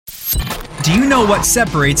Do you know what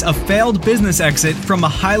separates a failed business exit from a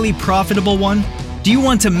highly profitable one? Do you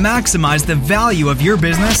want to maximize the value of your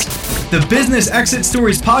business? The Business Exit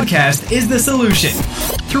Stories podcast is the solution.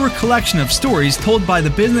 Through a collection of stories told by the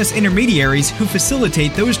business intermediaries who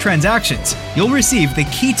facilitate those transactions, you'll receive the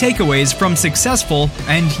key takeaways from successful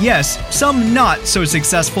and, yes, some not so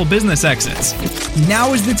successful business exits.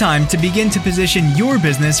 Now is the time to begin to position your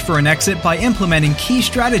business for an exit by implementing key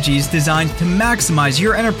strategies designed to maximize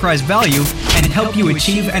your enterprise value and help you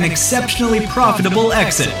achieve an exceptionally profitable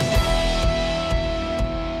exit.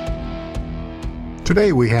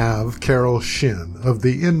 Today we have Carol Shin of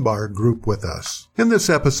the Inbar Group with us. In this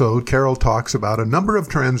episode, Carol talks about a number of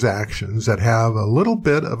transactions that have a little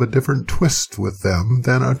bit of a different twist with them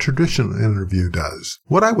than a traditional interview does.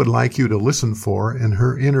 What I would like you to listen for in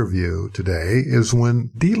her interview today is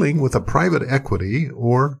when dealing with a private equity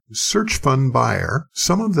or search fund buyer,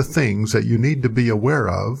 some of the things that you need to be aware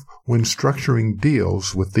of when structuring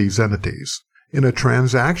deals with these entities. In a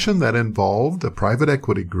transaction that involved a private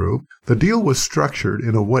equity group, the deal was structured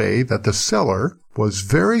in a way that the seller was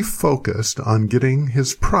very focused on getting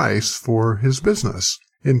his price for his business.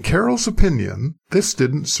 In Carol's opinion, this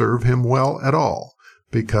didn't serve him well at all,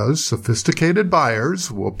 because sophisticated buyers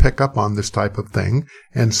will pick up on this type of thing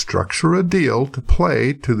and structure a deal to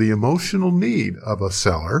play to the emotional need of a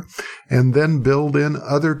seller, and then build in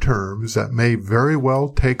other terms that may very well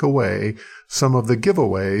take away some of the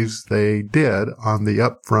giveaways they did on the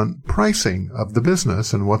upfront pricing of the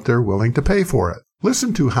business and what they're willing to pay for it.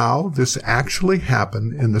 Listen to how this actually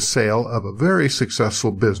happened in the sale of a very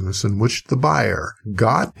successful business in which the buyer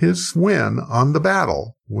got his win on the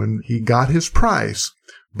battle when he got his price,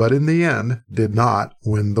 but in the end did not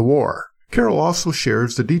win the war. Carol also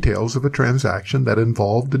shares the details of a transaction that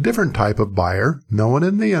involved a different type of buyer known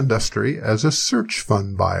in the industry as a search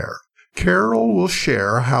fund buyer. Carol will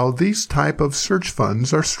share how these type of search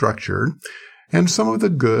funds are structured and some of the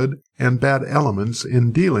good and bad elements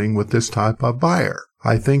in dealing with this type of buyer.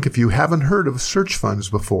 I think if you haven't heard of search funds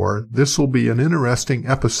before, this will be an interesting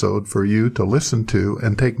episode for you to listen to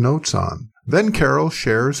and take notes on. Then Carol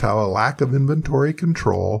shares how a lack of inventory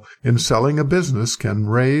control in selling a business can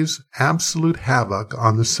raise absolute havoc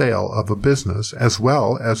on the sale of a business, as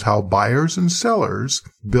well as how buyers and sellers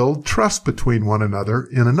build trust between one another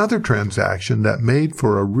in another transaction that made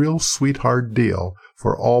for a real sweetheart deal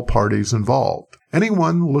for all parties involved.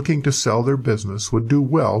 Anyone looking to sell their business would do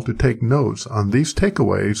well to take notes on these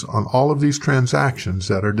takeaways on all of these transactions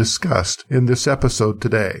that are discussed in this episode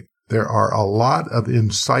today. There are a lot of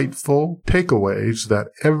insightful takeaways that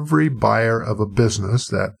every buyer of a business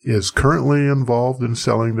that is currently involved in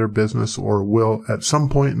selling their business or will at some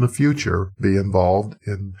point in the future be involved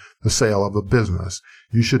in the sale of a business.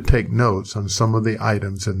 You should take notes on some of the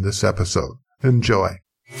items in this episode. Enjoy.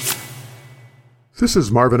 This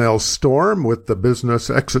is Marvin L. Storm with the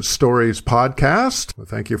Business Exit Stories podcast.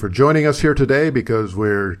 Thank you for joining us here today because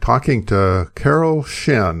we're talking to Carol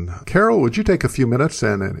Shin. Carol, would you take a few minutes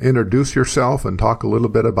and introduce yourself and talk a little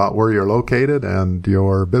bit about where you're located and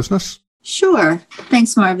your business? Sure.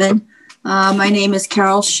 Thanks, Marvin. My name is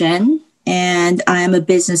Carol Shin, and I am a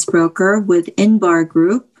business broker with Inbar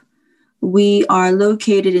Group. We are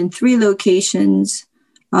located in 3 locations,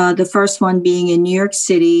 the first one being in New York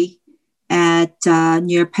City, at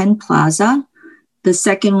near Penn Plaza. The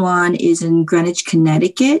second one is in Greenwich,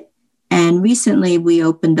 Connecticut. And recently we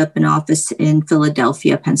opened up an office in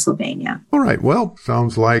Philadelphia, Pennsylvania. All right. Well,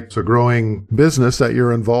 sounds like it's a growing business that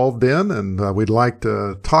you're involved in. And we'd like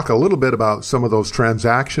to talk a little bit about some of those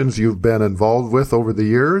transactions you've been involved with over the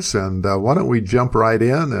years. And why don't we jump right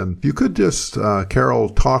in? And if you could just, Carol,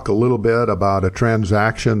 talk a little bit about a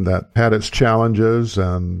transaction that had its challenges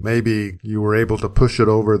and maybe you were able to push it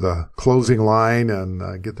over the closing line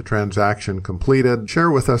and get the transaction completed.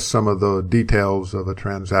 Share with us some of the details of a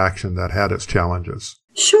transaction that had its challenges.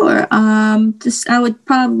 Sure. I would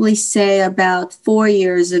probably say about 4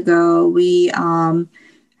 years ago, we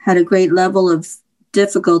had a great level of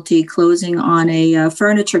difficulty closing on a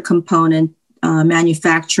furniture component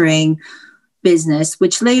manufacturing business,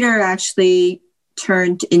 which later actually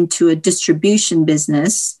turned into a distribution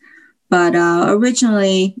business. But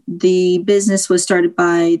originally, the business was started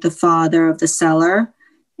by the father of the seller,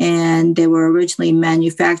 and they were originally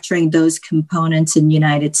manufacturing those components in the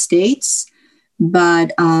United States.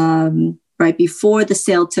 But right before the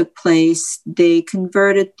sale took place, they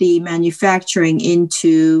converted the manufacturing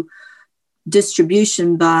into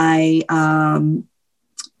distribution by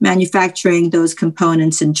manufacturing those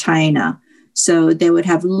components in China. So they would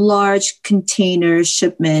have large container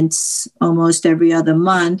shipments almost every other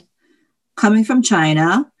month coming from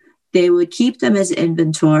China. They would keep them as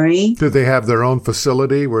inventory. Did they have their own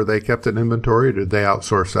facility where they kept an inventory, or did they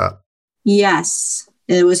outsource that? Yes.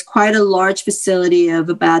 It was quite a large facility of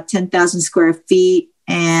about 10,000 square feet.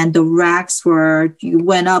 And the racks you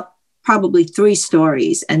went up probably 3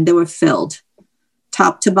 stories, and they were filled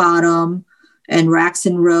top to bottom, and racks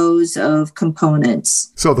and rows of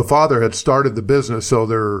components. So the father had started the business, so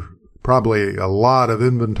there probably a lot of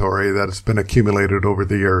inventory that has been accumulated over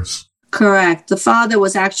the years. Correct. The father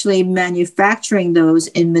was actually manufacturing those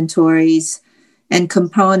inventories and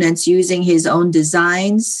components using his own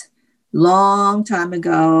designs long time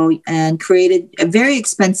ago, and created very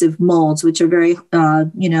expensive molds, which are very,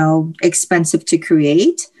 expensive to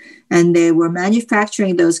create. And they were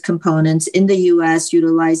manufacturing those components in the U.S.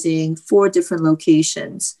 utilizing 4 different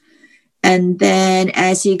locations. And then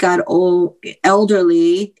as he got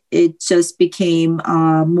elderly, it just became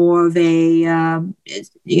more of a,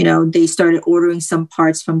 they started ordering some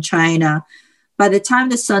parts from China. By the time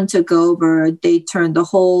the son took over, they turned the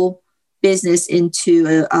whole business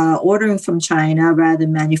into ordering from China rather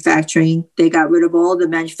than manufacturing. They got rid of all the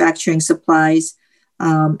manufacturing supplies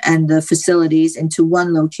and the facilities into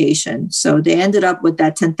one location. So they ended up with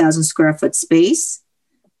that 10,000 square foot space.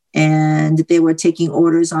 And they were taking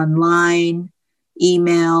orders online,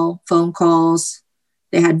 email, phone calls.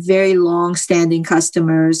 They had very long-standing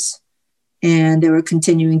customers, and they were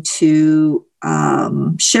continuing to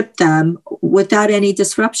ship them without any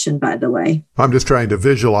disruption, by the way. I'm just trying to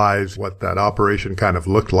visualize what that operation kind of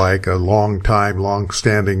looked like, a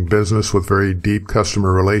long-standing business with very deep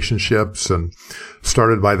customer relationships, and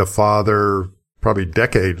started by the father probably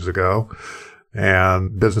decades ago.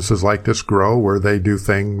 And businesses like this grow where they do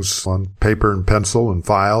things on paper and pencil and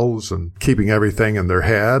files and keeping everything in their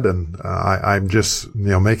head. And I'm just,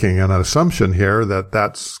 making an assumption here that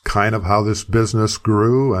that's kind of how this business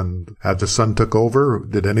grew. And as the son took over,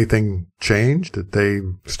 did anything change? Did they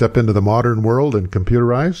step into the modern world and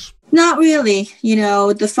computerize? Not really.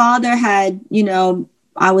 The father had,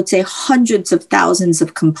 I would say hundreds of thousands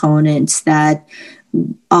of components that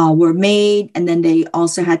were made, and then they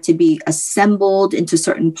also had to be assembled into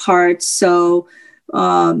certain parts. So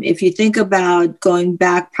if you think about going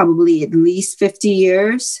back probably at least 50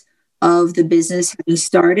 years of the business having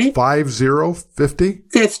started. 50?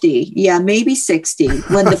 50, yeah, maybe 60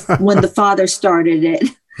 when the father started it.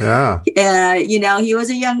 Yeah. He was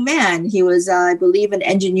a young man. He was, I believe, an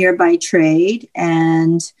engineer by trade,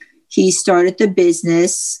 and he started the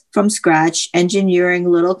business from scratch, engineering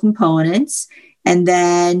little components. And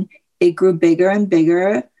then it grew bigger and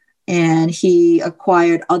bigger, and he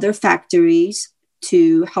acquired other factories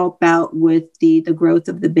to help out with the growth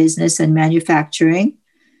of the business and manufacturing.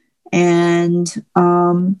 And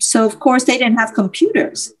so, of course, they didn't have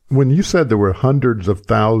computers. When you said there were hundreds of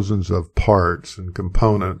thousands of parts and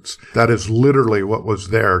components, that is literally what was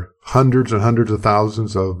there, hundreds and hundreds of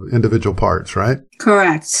thousands of individual parts, right?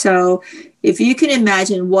 Correct. So if you can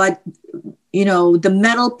imagine what the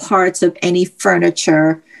metal parts of any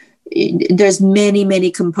furniture, there's many,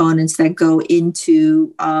 many components that go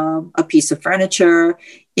into a piece of furniture,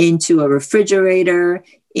 into a refrigerator,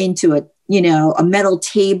 into a metal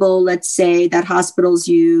table, let's say, that hospitals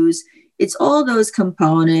use. It's all those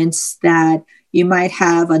components that you might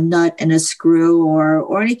have a nut and a screw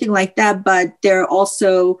or anything like that, but they're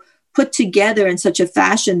also put together in such a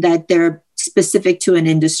fashion that they're specific to an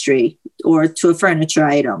industry or to a furniture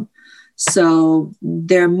item. So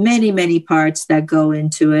there are many, many parts that go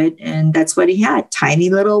into it. And that's what he had,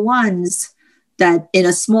 tiny little ones that in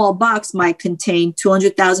a small box might contain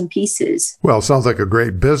 200,000 pieces. Well, it sounds like a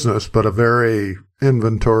great business, but a very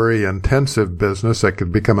inventory intensive business that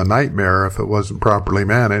could become a nightmare if it wasn't properly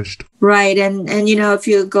managed. Right. And if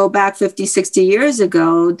you go back 50, 60 years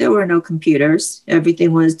ago, there were no computers.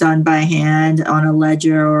 Everything was done by hand on a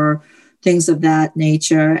ledger or things of that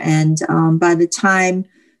nature. And by the time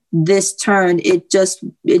this turned, it just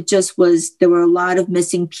was, there were a lot of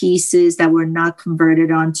missing pieces that were not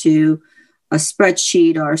converted onto a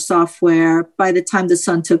spreadsheet or software. By the time the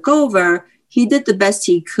son took over, he did the best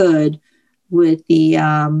he could with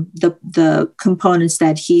the components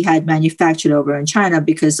that he had manufactured over in China,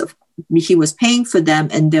 because he was paying for them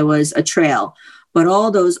and there was a trail. But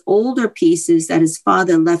all those older pieces that his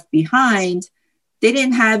father left behind, they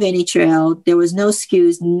didn't have any trail. There was no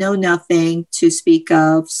SKUs, no nothing to speak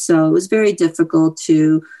of. So it was very difficult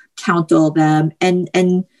to count all them and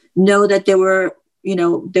know that there were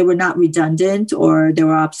they were not redundant or they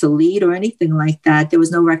were obsolete or anything like that. There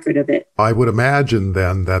was no record of it. I would imagine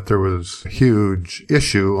then that there was a huge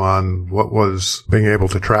issue on what was being able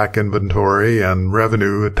to track inventory and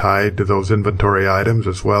revenue tied to those inventory items,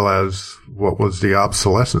 as well as what was the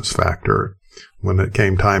obsolescence factor when it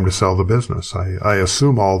came time to sell the business. I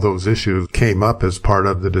assume all those issues came up as part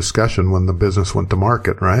of the discussion when the business went to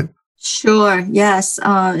market, right? Sure. Yes.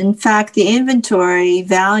 In fact, the inventory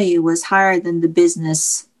value was higher than the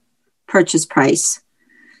business purchase price.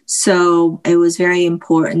 So it was very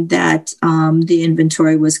important that the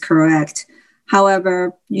inventory was correct.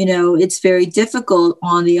 However, it's very difficult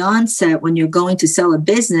on the onset when you're going to sell a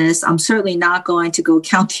business. I'm certainly not going to go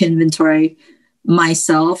count the inventory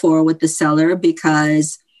myself or with the seller,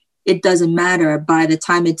 because it doesn't matter. By the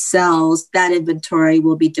time it sells, that inventory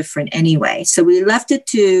will be different anyway. So we left it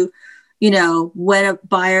to when a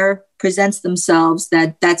buyer presents themselves,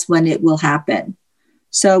 that's when it will happen.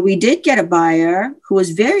 So we did get a buyer who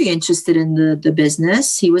was very interested in the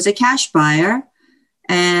business. He was a cash buyer.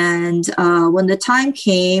 And when the time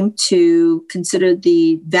came to consider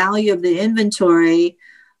the value of the inventory,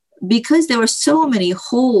 because there were so many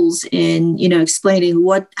holes in, explaining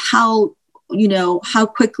how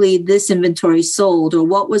quickly this inventory sold or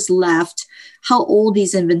what was left, how old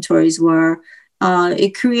these inventories were,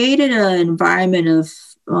 it created an environment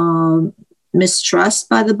of mistrust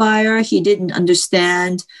by the buyer. He didn't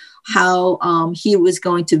understand how he was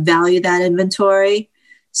going to value that inventory.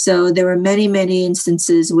 So there were many, many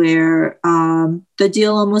instances where the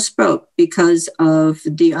deal almost broke because of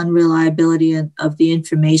the unreliability of the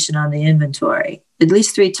information on the inventory, at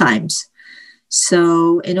least 3 times.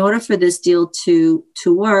 So in order for this deal to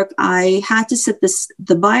work, I had to sit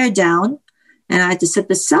the buyer down, and I had to sit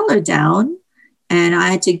the seller down, and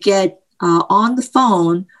I had to get on the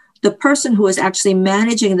phone the person who was actually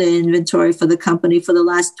managing the inventory for the company for the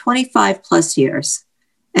last 25 plus years.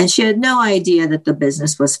 And she had no idea that the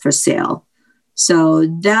business was for sale. So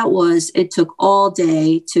it took all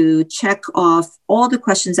day to check off all the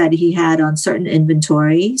questions that he had on certain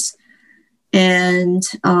inventories. And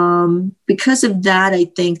because of that, I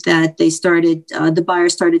think that the buyer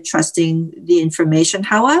started trusting the information.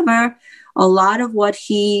 However, a lot of what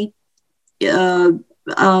he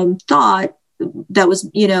thought that was,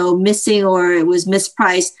 missing or it was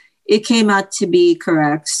mispriced, it came out to be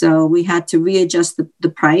correct. So we had to readjust the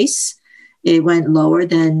price. It went lower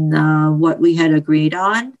than what we had agreed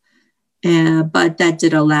on. But that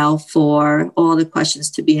did allow for all the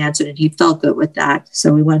questions to be answered, and he felt good with that.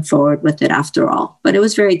 So we went forward with it after all. But it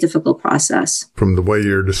was a very difficult process. From the way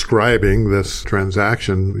you're describing this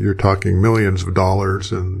transaction, you're talking millions of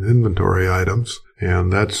dollars in inventory items,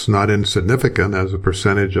 and that's not insignificant as a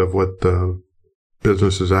percentage of what the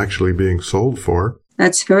business is actually being sold for.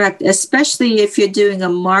 That's correct, especially if you're doing a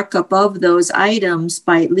markup of those items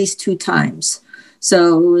by at least 2 times.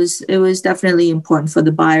 So it was definitely important for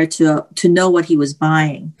the buyer to know what he was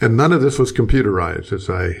buying. And none of this was computerized, as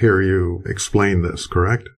I hear you explain this,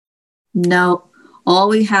 correct? No. All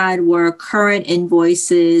we had were current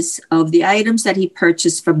invoices of the items that he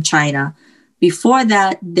purchased from China. Before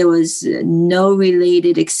that, there was no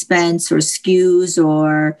related expense or SKUs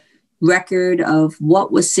or record of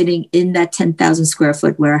what was sitting in that 10,000 square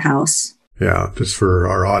foot warehouse. Yeah, just for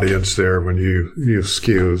our audience there, when you use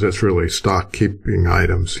SKUs, that's really stock keeping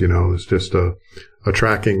items. It's just a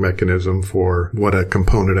tracking mechanism for what a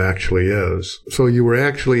component actually is. So you were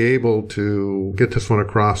actually able to get this one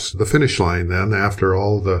across the finish line then after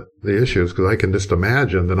all the issues, because I can just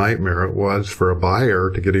imagine the nightmare it was for a buyer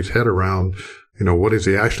to get his head around, what is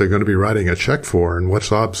he actually going to be writing a check for, and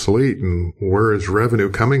what's obsolete, and where is revenue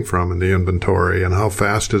coming from in the inventory, and how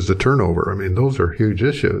fast is the turnover? I mean, those are huge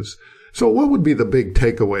issues. So what would be the big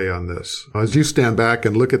takeaway on this? As you stand back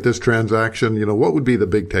and look at this transaction, what would be the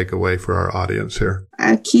big takeaway for our audience here?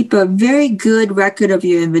 Keep a very good record of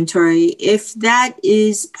your inventory. If that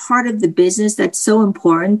is part of the business that's so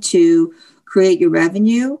important to create your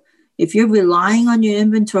revenue, if you're relying on your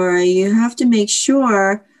inventory, you have to make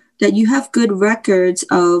sure that you have good records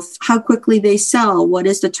of how quickly they sell, what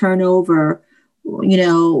is the turnover,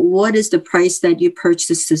 what is the price that you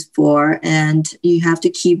purchased this for? And you have to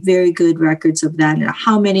keep very good records of that, and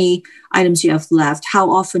how many items you have left,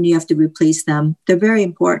 how often you have to replace them. They're very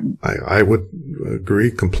important. I would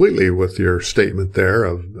agree completely with your statement there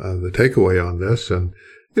of the takeaway on this. And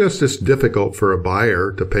it's just difficult for a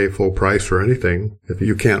buyer to pay full price for anything if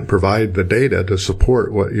you can't provide the data to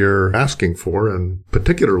support what you're asking for, and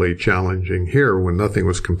particularly challenging here when nothing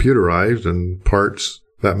was computerized and parts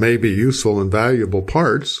that may be useful and valuable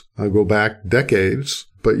parts, go back decades,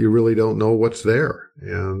 but you really don't know what's there.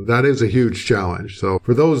 And that is a huge challenge. So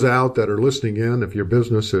for those out that are listening in, if your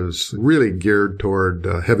business is really geared toward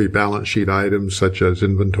heavy balance sheet items such as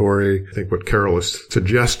inventory, I think what Carol is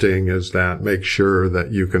suggesting is that make sure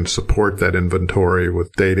that you can support that inventory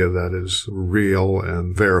with data that is real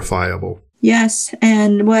and verifiable. Yes,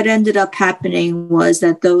 and what ended up happening was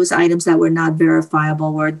that those items that were not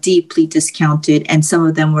verifiable were deeply discounted, and some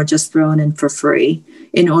of them were just thrown in for free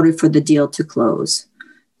in order for the deal to close.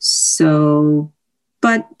 So,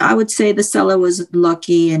 but I would say the seller was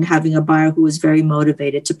lucky in having a buyer who was very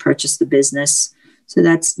motivated to purchase the business. So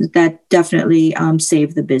that definitely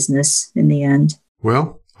saved the business in the end.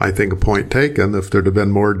 Well, I think a point taken. If there'd have been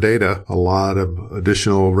more data, a lot of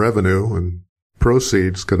additional revenue and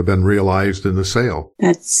proceeds could have been realized in the sale.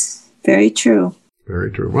 That's very true.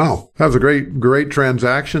 Very true. Well, that was a great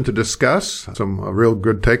transaction to discuss. A real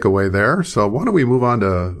good takeaway there. So why don't we move on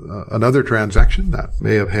to another transaction that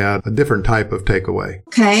may have had a different type of takeaway?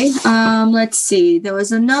 Okay. Let's see. There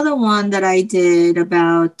was another one that I did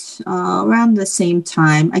about around the same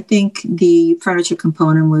time. I think the furniture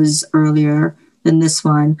component was earlier than this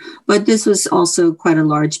one, but this was also quite a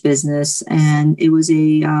large business, and it was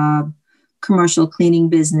a commercial cleaning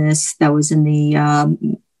business that was in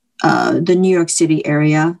the New York City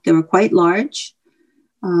area. They were quite large.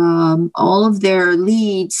 All of their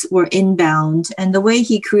leads were inbound, and the way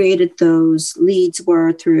he created those leads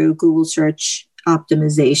were through Google search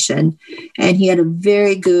optimization. And he had a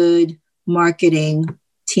very good marketing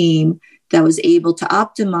team that was able to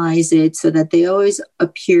optimize it so that they always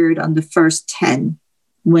appeared on the first 10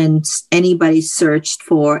 when anybody searched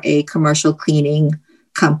for a commercial cleaning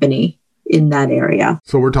company in that area.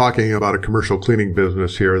 So we're talking about a commercial cleaning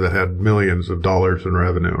business here that had millions of dollars in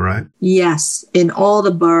revenue, right? Yes. In all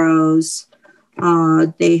the boroughs,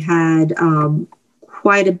 they had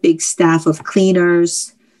quite a big staff of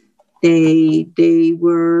cleaners. They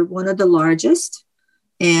were one of the largest,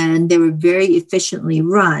 and they were very efficiently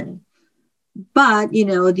run. But,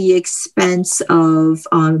 the expense of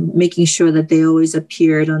making sure that they always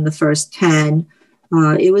appeared on the first 10,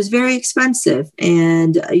 it was very expensive,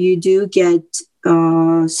 and you do get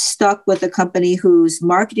stuck with a company who's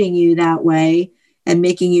marketing you that way and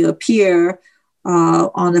making you appear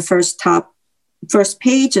on the first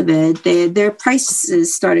page of it. Their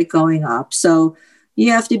prices started going up. So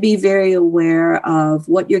you have to be very aware of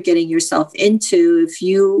what you're getting yourself into. If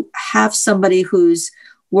you have somebody who's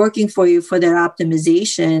working for you for their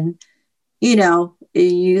optimization,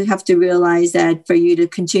 you have to realize that for you to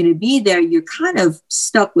continue to be there, you're kind of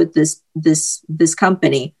stuck with this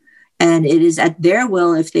company, and it is at their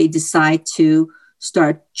will if they decide to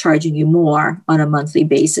start charging you more on a monthly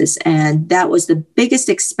basis. And that was the biggest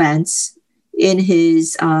expense in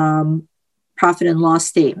his profit and loss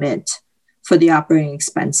statement for the operating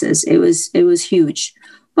expenses. It was huge.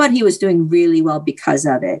 But he was doing really well because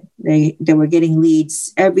of it. They were getting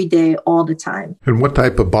leads every day, all the time. And what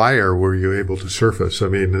type of buyer were you able to surface? I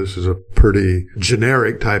mean, this is a pretty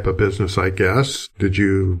generic type of business, I guess. Did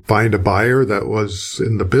you find a buyer that was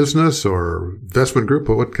in the business or investment group?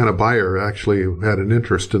 Or what kind of buyer actually had an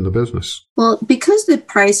interest in the business? Well, because the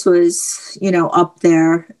price was, up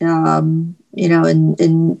there,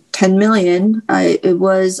 in 10 million, it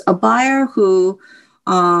was a buyer who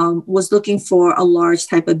was looking for a large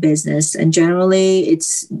type of business. And generally,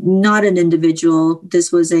 it's not an individual.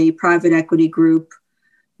 This was a private equity group.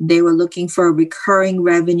 They were looking for a recurring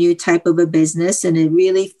revenue type of a business, and it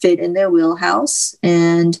really fit in their wheelhouse.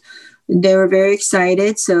 And they were very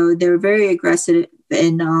excited. So they were very aggressive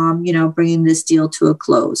in, bringing this deal to a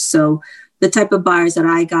close. So the type of buyers that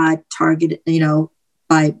I got targeted,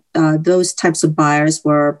 by those types of buyers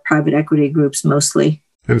were private equity groups mostly.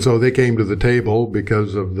 And so they came to the table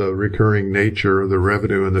because of the recurring nature of the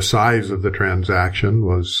revenue, and the size of the transaction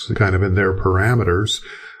was kind of in their parameters.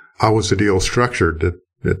 How was the deal structured? Did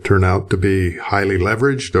it turn out to be highly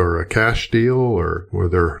leveraged or a cash deal, or were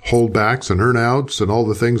there holdbacks and earnouts and all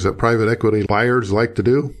the things that private equity buyers like to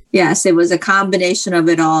do? Yes, it was a combination of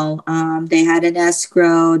it all. They had an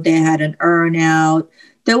escrow, they had an earnout.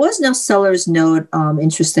 There was no seller's note,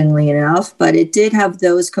 interestingly enough, but it did have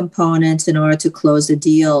those components in order to close the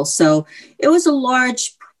deal. So it was a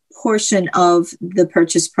large portion of the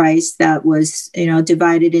purchase price that was,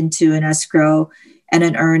 divided into an escrow and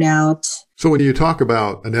an earnout. So when you talk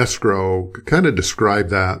about an escrow, kind of describe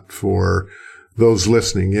that for those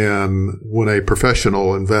listening in. When a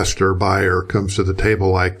professional investor buyer comes to the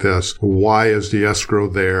table like this, why is the escrow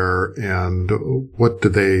there, and what do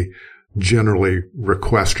they generally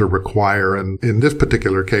request or require? And in this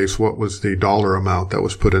particular case, what was the dollar amount that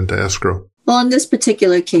was put into escrow? Well, in this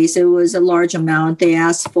particular case, it was a large amount. They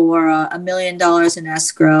asked for $1 million in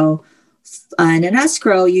escrow. And an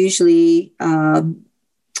escrow usually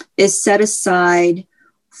is set aside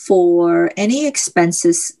for any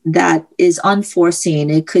expenses that is unforeseen.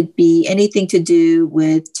 It could be anything to do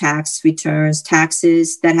with tax returns,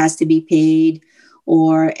 taxes that has to be paid,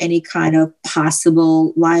 or any kind of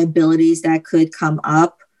possible liabilities that could come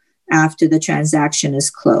up after the transaction is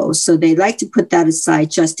closed. So they like to put that aside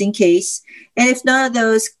just in case. And if none of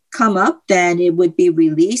those come up, then it would be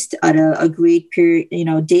released at an agreed period,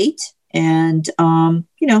 date. And,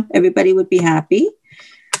 everybody would be happy.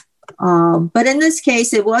 But in this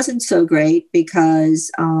case, it wasn't so great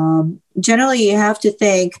because generally you have to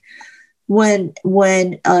think when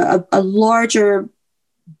a larger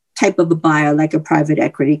type of a buyer, like a private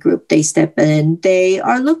equity group, they step in, they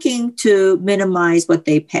are looking to minimize what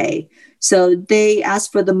they pay. So they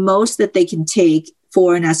ask for the most that they can take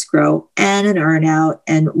for an escrow and an earnout,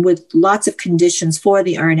 and with lots of conditions for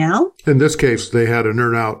the earnout. In this case, they had an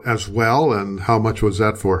earnout as well. And how much was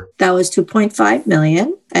that for? That was $2.5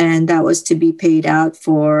 million. And that was to be paid out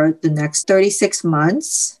for the next 36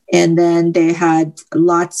 months. And then they had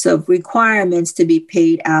lots of requirements to be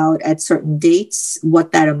paid out at certain dates,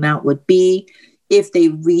 what that amount would be, if they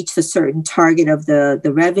reached a certain target of the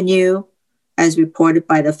revenue, as reported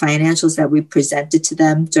by the financials that we presented to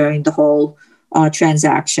them during the whole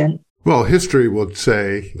transaction. Well, history would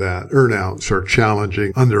say that earnouts are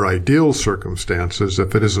challenging under ideal circumstances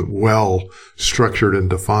if it isn't well structured and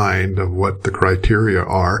defined of what the criteria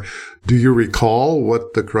are. Do you recall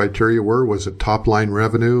what the criteria were? Was it top line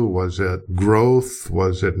revenue? Was it growth?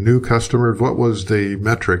 Was it new customers? What was the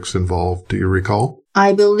metrics involved? Do you recall?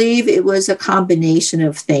 I believe it was a combination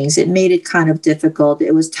of things. It made it kind of difficult.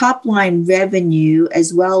 It was top line revenue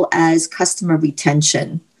as well as customer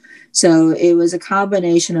retention. So it was a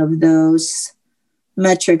combination of those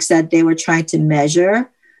metrics that they were trying to measure.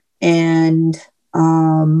 And,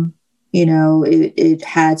 it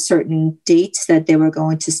had certain dates that they were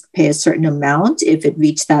going to pay a certain amount if it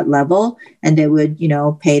reached that level, and they would,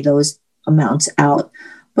 pay those amounts out.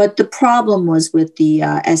 But the problem was with the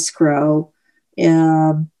escrow.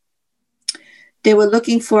 They were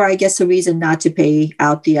looking for, I guess, a reason not to pay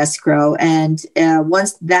out the escrow. And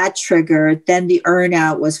once that triggered, then the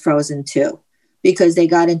earnout was frozen too, because they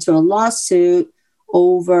got into a lawsuit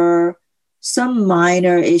over some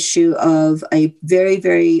minor issue of a very,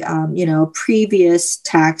 very, previous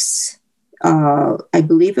tax. I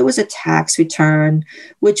believe it was a tax return,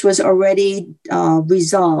 which was already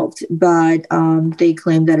resolved, but they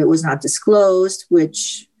claimed that it was not disclosed,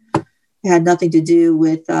 which had nothing to do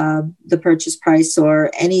with the purchase price or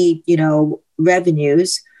any,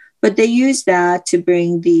 revenues. But they used that to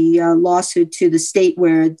bring the lawsuit to the state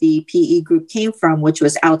where the PE group came from, which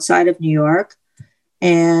was outside of New York.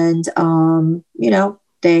 And,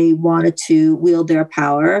 they wanted to wield their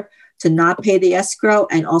power to not pay the escrow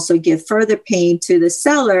and also give further pain to the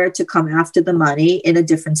seller to come after the money in a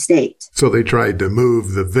different state. So they tried to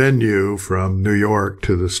move the venue from New York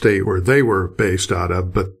to the state where they were based out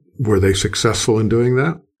of, but were they successful in doing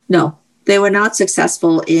that? No, they were not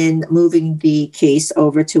successful in moving the case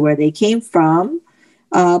over to where they came from.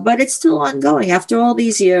 But it's still ongoing. After all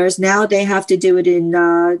these years, now they have to do it in,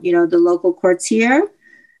 the local courts here.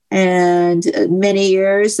 And many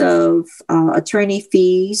years of attorney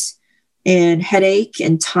fees and headache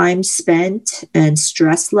and time spent and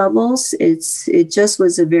stress levels. It just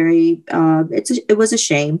was it was a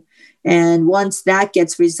shame. And once that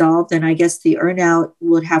gets resolved, then I guess the earnout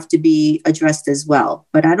would have to be addressed as well.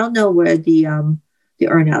 But I don't know where the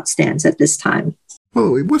earnout stands at this time.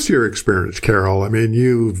 Well, what's your experience, Carol? I mean,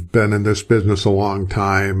 you've been in this business a long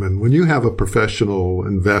time, and when you have a professional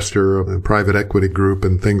investor, a private equity group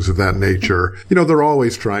and things of that nature, they're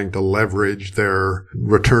always trying to leverage their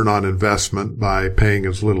return on investment by paying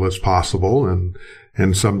as little as possible.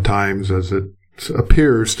 And sometimes, as it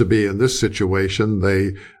appears to be in this situation,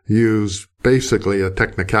 they use basically a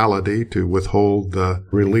technicality to withhold the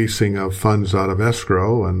releasing of funds out of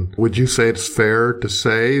escrow. And would you say it's fair to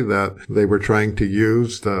say that they were trying to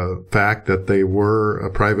use the fact that they were a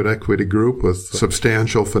private equity group with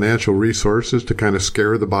substantial financial resources to kind of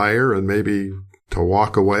scare the buyer and maybe to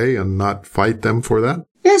walk away and not fight them for that?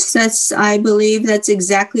 Yes, I believe that's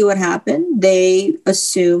exactly what happened. They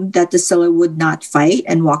assumed that the seller would not fight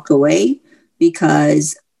and walk away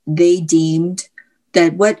because they deemed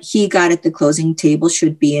that what he got at the closing table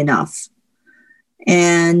should be enough.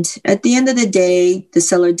 And at the end of the day, the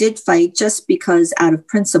seller did fight just because out of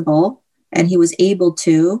principle, and he was able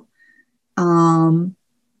to. And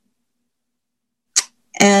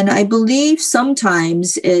I believe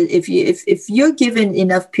sometimes if you're given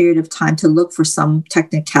enough period of time to look for some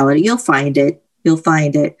technicality, you'll find it.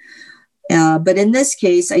 But in this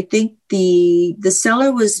case, I think the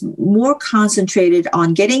seller was more concentrated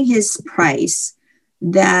on getting his price,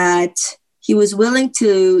 that he was willing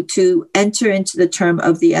to enter into the term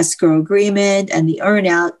of the escrow agreement and the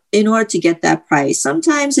earnout in order to get that price.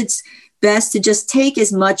 Sometimes it's best to just take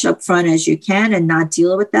as much upfront as you can and not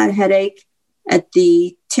deal with that headache at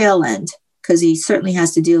the tail end, because he certainly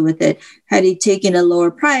has to deal with it. Had he taken a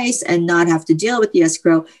lower price and not have to deal with the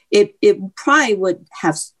escrow, it probably would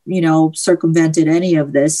have, circumvented any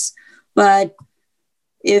of this. But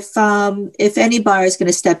if any buyer is going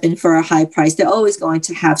to step in for a high price, they're always going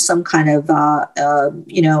to have some kind of,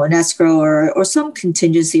 an escrow or some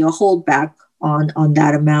contingency or holdback on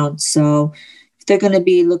that amount. So if they're going to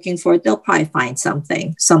be looking for it, they'll probably find some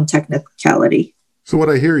technicality. So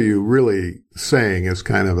what I hear you really saying is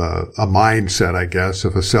kind of a mindset, I guess.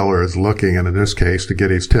 If a seller is looking, and in this case, to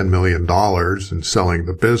get his $10 million and selling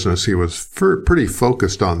the business, he was pretty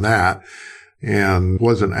focused on that and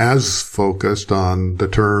wasn't as focused on the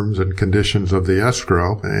terms and conditions of the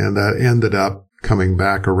escrow. And that ended up coming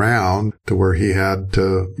back around to where he had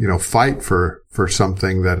to, fight for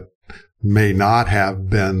something that may not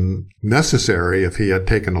have been necessary if he had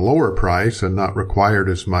taken a lower price and not required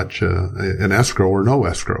as much an escrow or no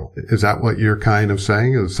escrow. Is that what you're kind of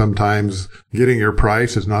saying? Is sometimes getting your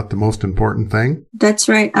price is not the most important thing? That's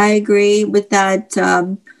right. I agree with that.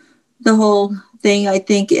 The whole thing, I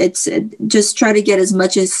think it's just try to get as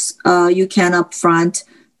much as you can up front.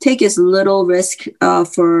 Take as little risk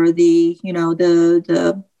for the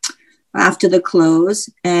after the close.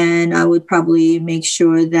 And I would probably make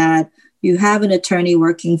sure that you have an attorney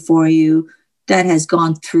working for you that has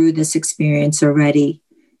gone through this experience already.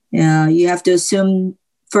 You have to assume,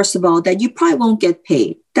 first of all, that you probably won't get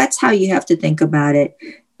paid. That's how you have to think about it,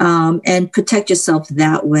 and protect yourself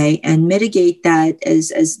that way and mitigate that as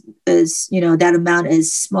that amount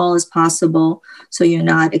as small as possible, so you're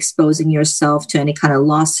not exposing yourself to any kind of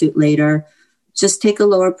lawsuit later. Just take a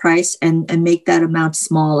lower price and make that amount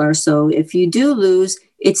smaller. So if you do lose,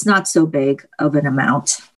 it's not so big of an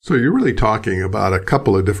amount. So you're really talking about a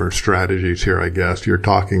couple of different strategies here, I guess. You're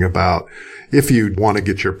talking about if you want to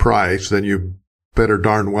get your price, then you better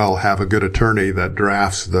darn well have a good attorney that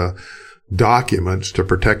drafts the documents to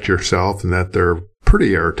protect yourself and that they're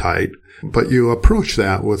pretty airtight. But you approach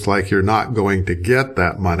that with like you're not going to get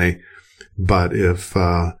that money. But if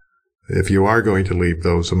you are going to leave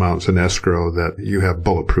those amounts in escrow, that you have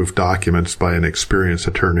bulletproof documents by an experienced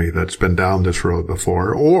attorney that's been down this road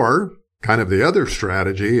before. Or kind of the other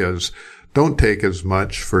strategy is don't take as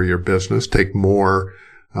much for your business, take more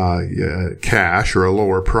cash or a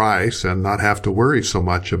lower price and not have to worry so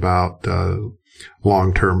much about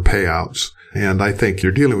long-term payouts. And I think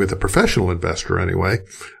you're dealing with a professional investor anyway.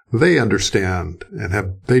 They understand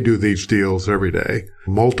and they do these deals every day,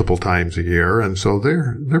 multiple times a year. And so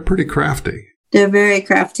they're pretty crafty. They're very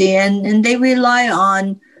crafty and they rely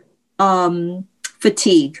on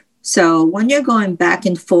fatigue. So when you're going back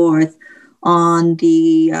and forth on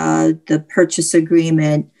the purchase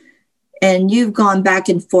agreement and you've gone back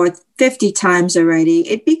and forth 50 times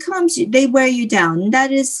already, they wear you down.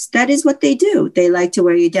 That is what they do. They like to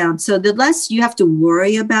wear you down. So the less you have to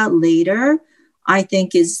worry about later, I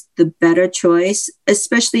think is the better choice,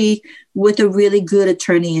 especially with a really good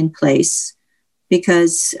attorney in place,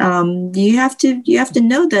 because you have to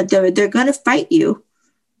know that they're going to fight you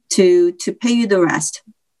to pay you the rest.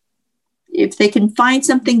 If they can find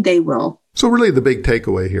something, they will. So really the big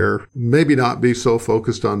takeaway here, maybe not be so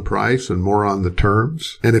focused on price and more on the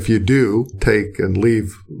terms. And if you do take and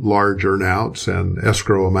leave large earnouts and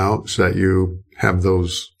escrow amounts, that you have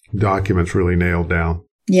those documents really nailed down.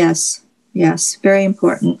 Yes, very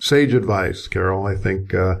important. Sage advice, Carol. I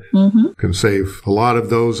think can save a lot of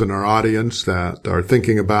those in our audience that are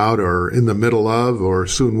thinking about or in the middle of or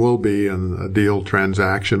soon will be in a deal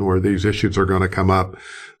transaction where these issues are going to come up,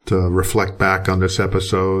 to reflect back on this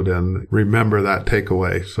episode and remember that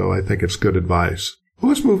takeaway. So I think it's good advice. Well,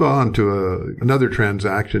 let's move on to another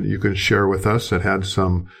transaction you can share with us that had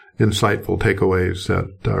some insightful takeaways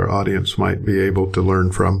that our audience might be able to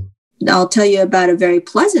learn from. I'll tell you about a very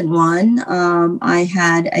pleasant one. I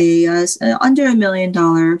had under $1 million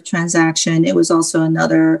transaction. It was also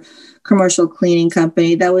another commercial cleaning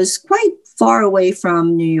company that was quite far away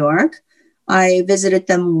from New York. I visited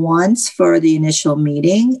them once for the initial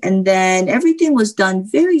meeting, and then everything was done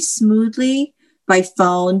very smoothly by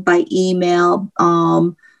phone, by email,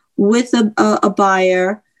 with a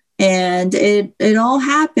buyer. And it all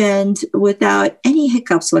happened without any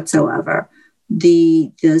hiccups whatsoever.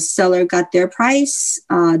 The seller got their price,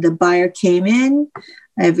 the buyer came in,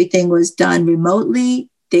 everything was done remotely.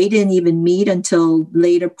 They didn't even meet until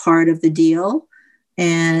later part of the deal.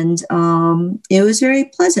 And it was very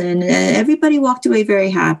pleasant. And everybody walked away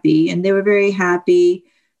very happy. And they were very happy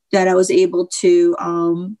that I was able to,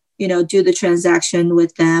 do the transaction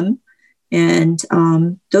with them. And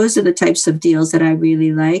those are the types of deals that I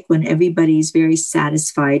really like, when everybody's very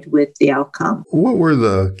satisfied with the outcome. What were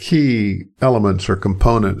the key elements or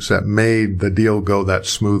components that made the deal go that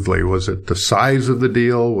smoothly? Was it the size of the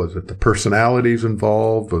deal? Was it the personalities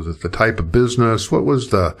involved? Was it the type of business? What was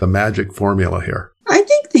the magic formula here? I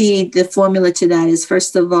think the formula to that is,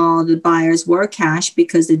 first of all, the buyers were cash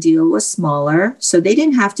because the deal was smaller. So they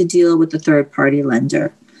didn't have to deal with a third-party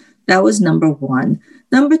lender. That was number one.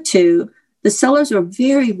 Number two, the sellers were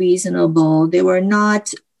very reasonable. They were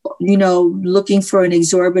not, looking for an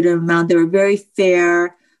exorbitant amount. They were very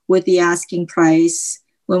fair with the asking price.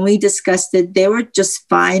 When we discussed it, they were just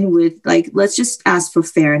fine with, let's just ask for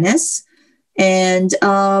fairness. And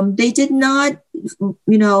they did not,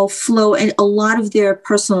 flow a lot of their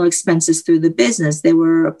personal expenses through the business. They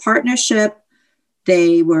were a partnership.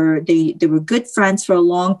 They were good friends for a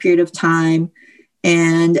long period of time.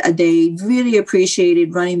 And they really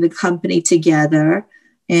appreciated running the company together.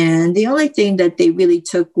 And the only thing that they really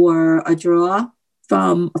took were a draw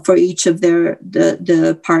for each of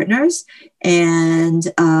the partners. And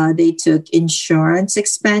they took insurance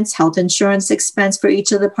expense, health insurance expense for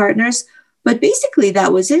each of the partners. But basically,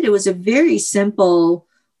 that was it. It was a very simple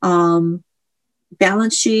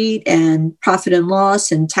balance sheet and profit and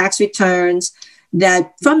loss and tax returns.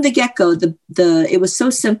 That from the get-go, it was so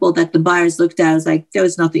simple that the buyers looked at it as like there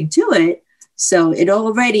was nothing to it. So it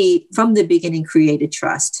already, from the beginning, created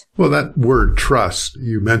trust. Well, that word trust,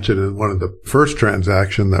 you mentioned in one of the first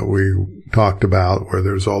transaction that we talked about, where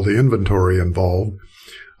there's all the inventory involved.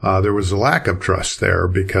 There was a lack of trust there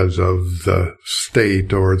because of the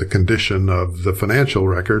state or the condition of the financial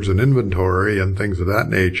records and inventory and things of that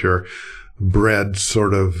nature. Bred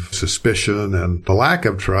sort of suspicion and the lack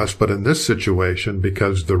of trust. But in this situation,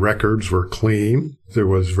 because the records were clean, there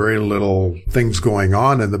was very little things going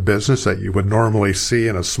on in the business that you would normally see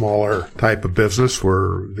in a smaller type of business,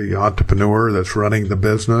 where the entrepreneur that's running the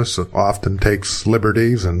business often takes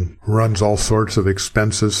liberties and runs all sorts of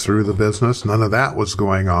expenses through the business. None of that was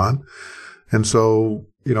going on. And so,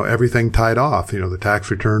 everything tied off. The tax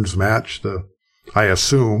returns matched I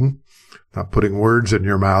assume, not putting words in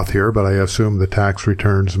your mouth here, but I assume the tax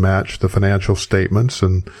returns match the financial statements,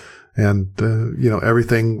 and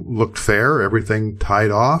everything looked fair, everything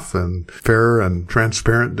tied off, and fair and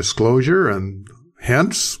transparent disclosure, and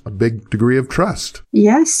hence a big degree of trust.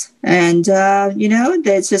 Yes. And,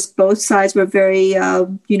 there's just both sides were very,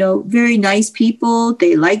 very nice people.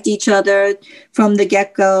 They liked each other from the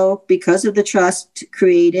get-go because of the trust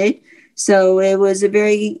created. So it was a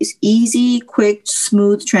very easy, quick,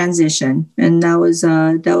 smooth transition. And that was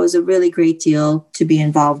a really great deal to be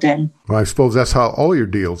involved in. Well, I suppose that's how all your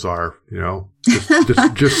deals are,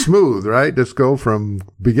 just smooth, right? Just go from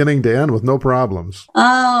beginning to end with no problems.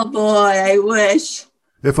 Oh, boy, I wish.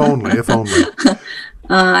 If only.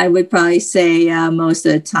 I would probably say most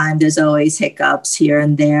of the time there's always hiccups here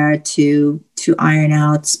and there to iron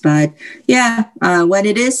out. But yeah, when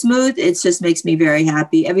it is smooth, it just makes me very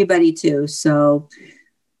happy. Everybody too. So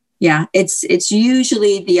yeah, it's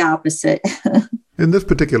usually the opposite. In this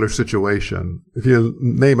particular situation, if you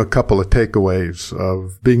name a couple of takeaways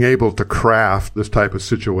of being able to craft this type of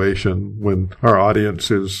situation when our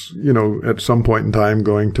audience is, at some point in time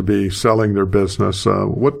going to be selling their business,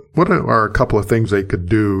 what are a couple of things they could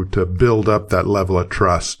do to build up that level of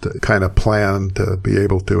trust, to kind of plan to be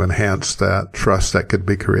able to enhance that trust that could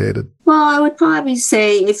be created? Well, I would probably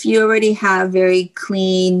say if you already have very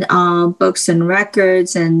clean books and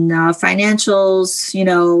records and financials,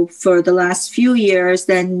 for the last few years,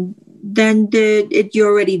 then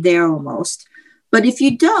you're already there almost. But if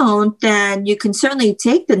you don't, then you can certainly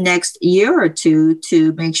take the next year or two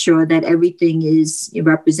to make sure that everything is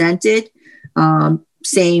represented.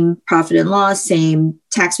 Same profit and loss, same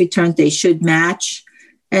tax returns, they should match.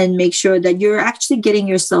 And make sure that you're actually getting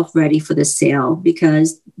yourself ready for the sale,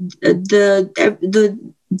 because the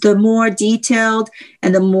more detailed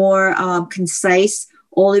and the more concise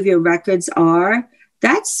all of your records are,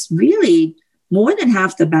 that's really more than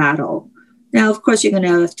half the battle. Now, of course, you're going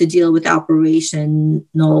to have to deal with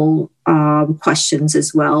operational questions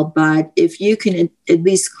as well. But if you can at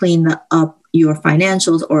least clean up your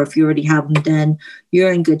financials, or if you already have them, then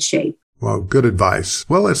you're in good shape. Well, good advice.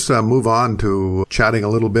 Well, let's move on to chatting a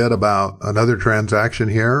little bit about another transaction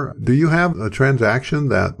here. Do you have a transaction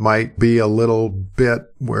that might be a little bit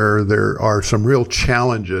where there are some real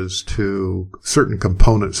challenges to certain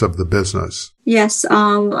components of the business? Yes,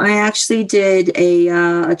 I actually did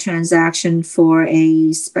a transaction for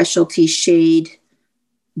a specialty shade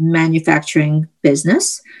manufacturing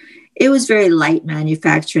business. It was very light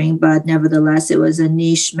manufacturing, but nevertheless, it was a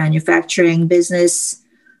niche manufacturing business.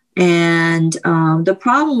 And the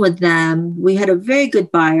problem with them, we had a very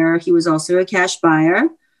good buyer. He was also a cash buyer.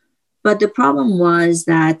 But the problem was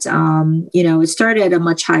that, it started at a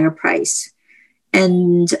much higher price.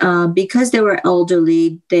 And because they were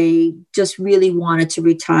elderly, they just really wanted to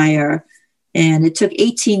retire. And it took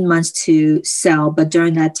 18 months to sell. But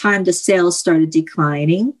during that time, the sales started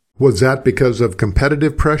declining. Was that because of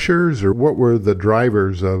competitive pressures, or what were the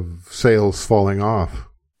drivers of sales falling off?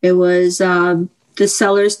 It was the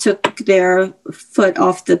sellers took their foot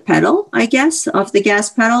off the pedal, I guess, off the gas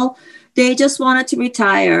pedal. They just wanted to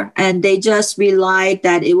retire, and they just relied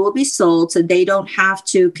that it will be sold so they don't have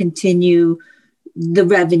to continue the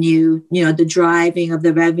revenue, the driving of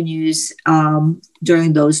the revenues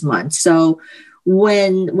during those months. So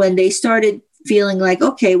when they started feeling like,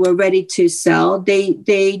 okay, we're ready to sell,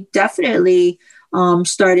 they definitely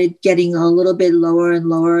started getting a little bit lower and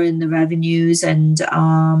lower in the revenues, and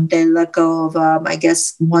they let go of, I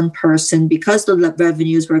guess, one person because the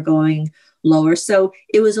revenues were going lower. So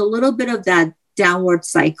it was a little bit of that downward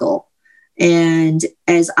cycle. And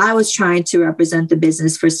as I was trying to represent the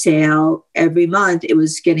business for sale every month, it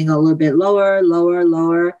was getting a little bit lower, lower,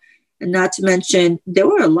 lower. And not to mention, there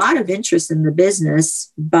were a lot of interest in the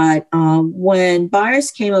business. But when buyers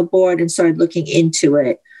came aboard and started looking into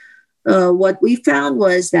it, what we found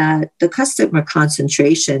was that the customer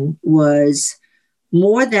concentration was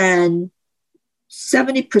more than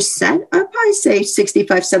 70%. I'd probably say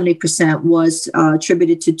 65, 70% was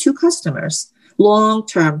attributed to two customers,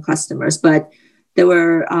 long-term customers. But there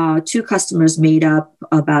were two customers made up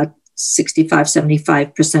about 65,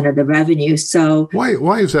 75% of the revenue. So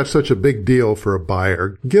why is that such a big deal for a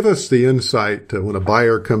buyer? Give us the insight to when a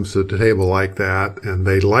buyer comes to the table like that and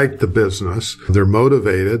they like the business, they're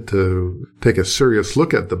motivated to take a serious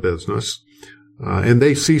look at the business, and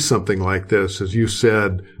they see something like this. As you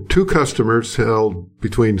said, two customers held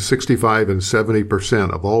between 65 and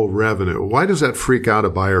 70% of all revenue. Why does that freak out a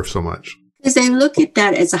buyer so much? Because they look at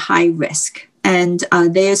that as a high risk. And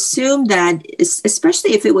they assume that,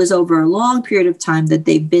 especially if it was over a long period of time that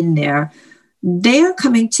they've been there, they are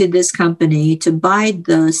coming to this company to buy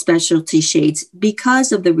the specialty shades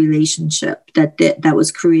because of the relationship that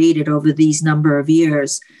was created over these number of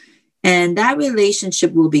years. And that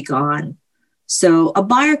relationship will be gone. So a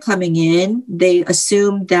buyer coming in, they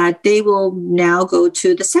assume that they will now go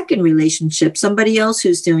to the second relationship, somebody else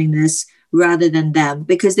who's doing this, rather than them,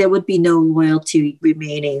 because there would be no loyalty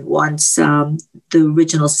remaining once the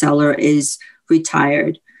original seller is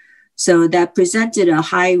retired. So that presented a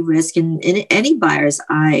high risk in any buyer's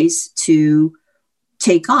eyes to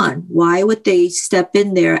take on. Why would they step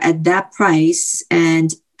in there at that price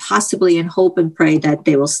and possibly in hope and pray that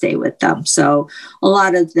they will stay with them? So a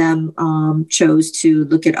lot of them chose to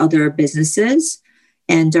look at other businesses.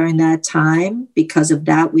 And during that time, because of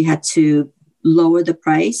that, we had to lower the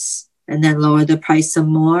price and then lower the price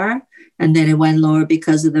some more. And then it went lower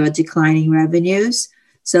because of the declining revenues.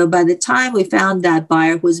 So by the time we found that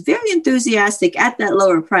buyer who was very enthusiastic at that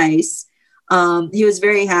lower price, he was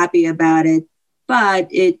very happy about it. But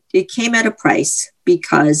it came at a price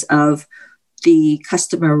because of the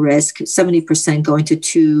customer risk, 70% going to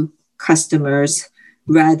two customers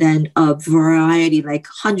rather than a variety, like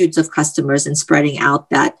hundreds of customers, and spreading out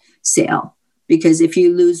that sale. Because if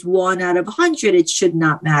you lose 1 out of 100, it should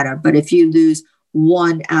not matter. But if you lose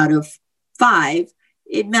 1 out of 5,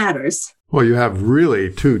 it matters. Well, you have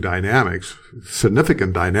really two dynamics,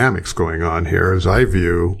 significant dynamics going on here. As I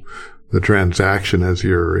view the transaction as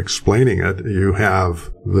you're explaining it, you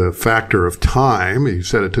have the factor of time. You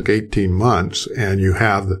said it took 18 months, and you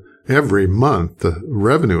have every month the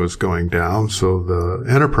revenue is going down. So the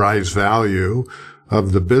enterprise value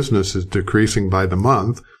of the business is decreasing by the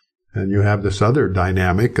month. And you have this other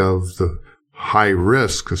dynamic of the high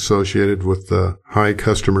risk associated with the high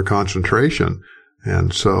customer concentration.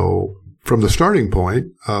 And so from the starting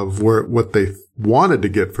point of what they wanted to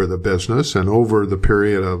get for the business, and over the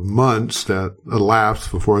period of months that elapsed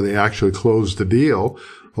before they actually closed the deal,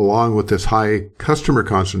 along with this high customer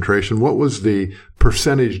concentration, what was the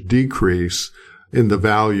percentage decrease in the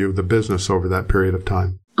value of the business over that period of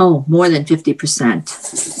time? Oh, more than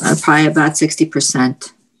 50%, probably about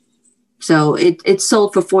 60%. So it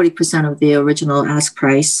sold for 40% of the original ask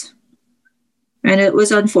price. And it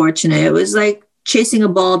was unfortunate. It was like chasing a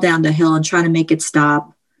ball down the hill and trying to make it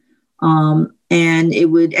stop. And it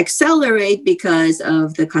would accelerate because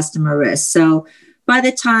of the customer risk. So by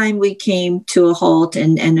the time we came to a halt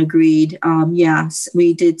and agreed, yes,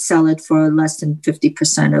 we did sell it for less than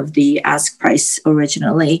 50% of the ask price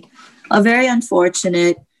originally. Very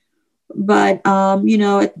unfortunate. But,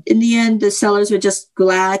 in the end, the sellers were just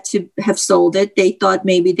glad to have sold it. They thought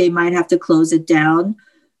maybe they might have to close it down,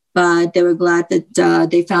 but they were glad that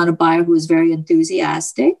they found a buyer who was very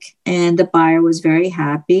enthusiastic, and the buyer was very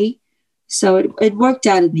happy. So it worked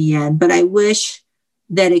out in the end, but I wish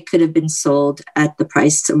that it could have been sold at the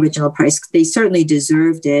original price. They certainly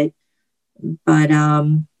deserved it, but,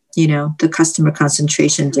 the customer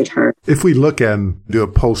concentration did hurt. If we look and do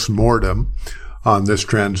a post-mortem on this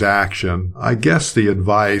transaction, I guess the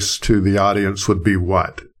advice to the audience would be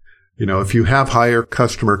what? If you have higher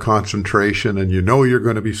customer concentration and you're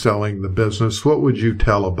going to be selling the business, what would you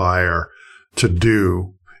tell a buyer to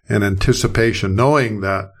do in anticipation, knowing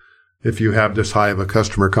that if you have this high of a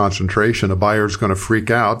customer concentration, a buyer is going to freak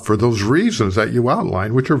out for those reasons that you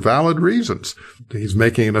outlined, which are valid reasons. He's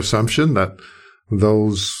making an assumption that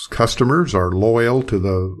those customers are loyal to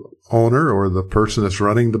the owner or the person that's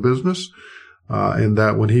running the business, and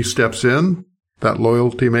that when he steps in, that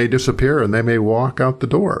loyalty may disappear and they may walk out the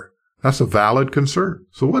door. That's a valid concern.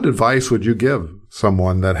 So what advice would you give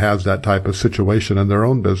someone that has that type of situation in their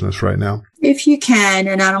own business right now? If you can,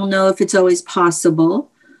 and I don't know if it's always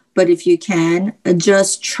possible, but if you can,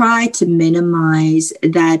 just try to minimize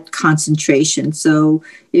that concentration. So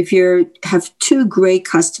if you have two great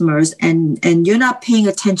customers and you're not paying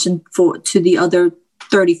attention to the other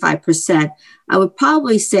 35%, I would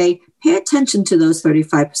probably say pay attention to those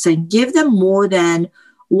 35%. Give them more than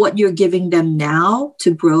what you're giving them now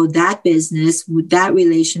to grow that business with that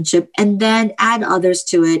relationship, and then add others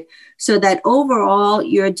to it so that overall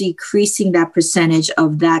you're decreasing that percentage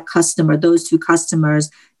of that customer, those two customers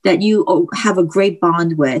that you have a great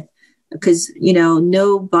bond with, because,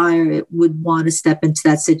 no buyer would want to step into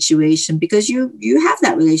that situation because you have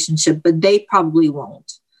that relationship, but they probably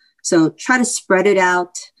won't. So try to spread it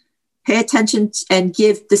out, pay attention and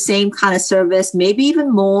give the same kind of service, maybe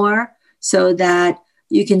even more, so that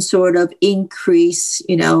you can sort of increase,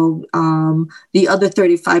 the other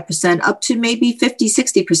 35% up to maybe 50,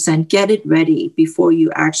 60%. Get it ready before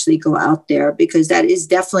you actually go out there, because that is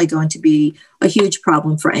definitely going to be a huge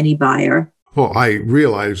problem for any buyer. Well, I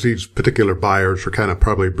realize these particular buyers are kind of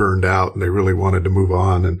probably burned out and they really wanted to move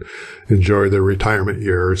on and enjoy their retirement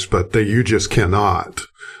years, but you just cannot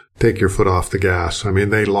take your foot off the gas. I mean,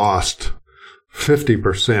 they lost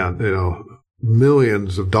 50%,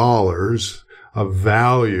 millions of dollars of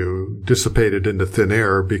value dissipated into thin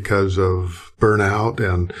air because of burnout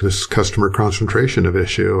and this customer concentration of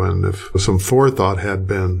issue. And if some forethought had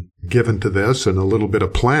been given to this and a little bit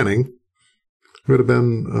of planning, it would have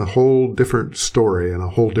been a whole different story and a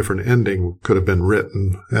whole different ending could have been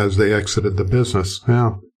written as they exited the business.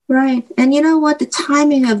 Yeah. Right. And you know what? The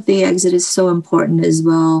timing of the exit is so important as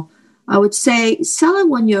well. I would say sell it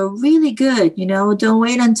when you're really good. Don't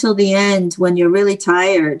wait until the end when you're really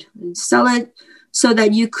tired. Sell it so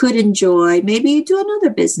that you could enjoy. Maybe you do another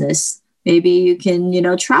business. Maybe you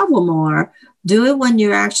can, travel more. Do it when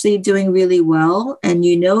you're actually doing really well and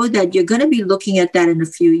you know that you're going to be looking at that in a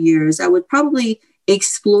few years. I would probably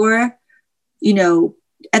explore,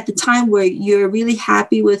 at the time where you're really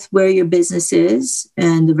happy with where your business is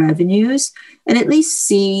and the revenues, and at least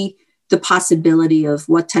see the possibility of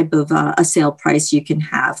what type of a sale price you can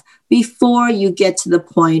have before you get to the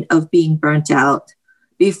point of being burnt out,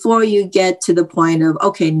 before you get to the point of,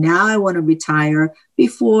 okay, now I want to retire,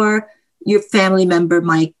 before your family member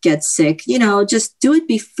might get sick. Just do it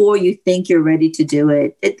before you think you're ready to do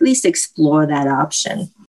it. At least explore that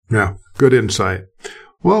option. Yeah, good insight.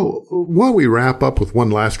 Well, while we wrap up with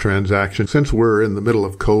one last transaction, since we're in the middle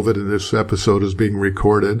of COVID and this episode is being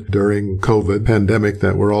recorded during COVID pandemic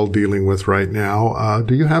that we're all dealing with right now,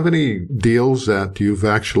 do you have any deals that you've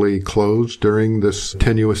actually closed during this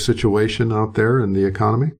tenuous situation out there in the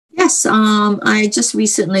economy? Yes, I just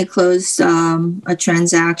recently closed a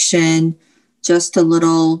transaction, just a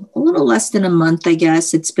little less than a month, I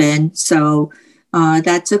guess it's been. So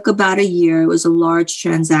that took about a year. It was a large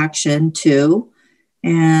transaction too.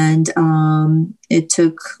 And it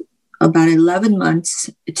took about 11 months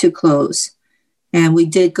to close. And we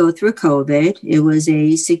did go through COVID. It was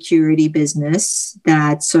a security business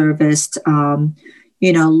that serviced,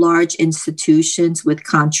 large institutions with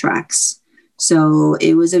contracts. So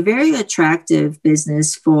it was a very attractive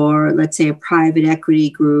business for, let's say, a private equity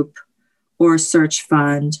group or a search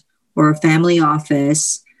fund or a family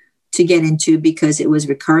office to get into because it was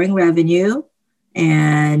recurring revenue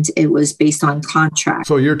and it was based on contract.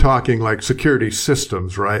 So you're talking like security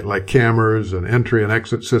systems, right? Like cameras and entry and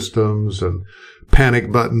exit systems and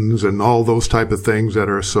panic buttons and all those type of things that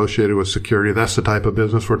are associated with security. That's the type of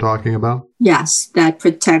business we're talking about? Yes, that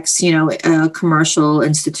protects, commercial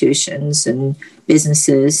institutions and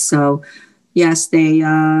businesses. So yes, they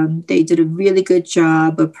did a really good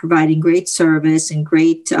job of providing great service and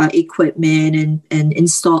great equipment and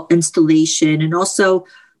installation, and also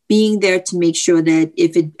being there to make sure that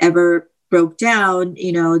if it ever broke down,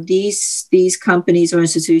 these companies or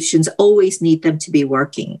institutions always need them to be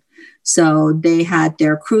working. So they had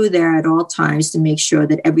their crew there at all times to make sure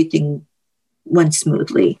that everything went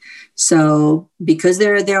smoothly. So because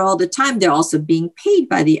they're there all the time, they're also being paid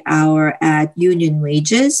by the hour at union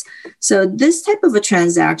wages. So this type of a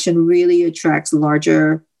transaction really attracts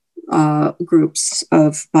larger groups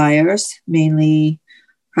of buyers, mainly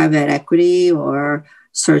private equity or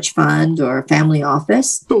search fund or family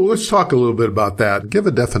office. So let's talk a little bit about that. Give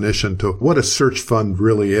a definition to what a search fund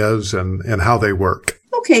really is and how they work.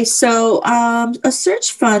 Okay, so a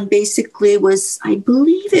search fund basically was, I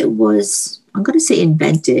believe it was, I'm going to say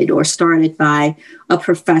invented or started by a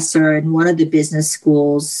professor in one of the business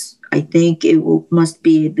schools. I think it must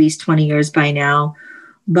be at least 20 years by now.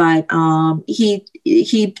 But he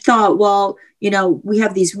thought, well, we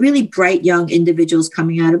have these really bright young individuals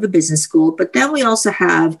coming out of a business school, but then we also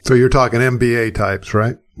have... So you're talking MBA types,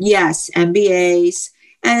 right? Yes, MBAs.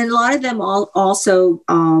 And a lot of them also...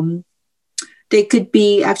 they could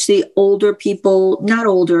be actually older people, not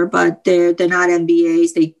older, but they're not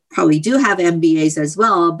MBAs. They probably do have MBAs as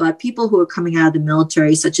well, but people who are coming out of the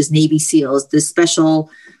military, such as Navy SEALs, the special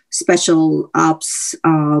ops,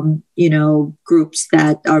 groups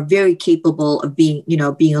that are very capable of being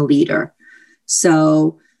a leader.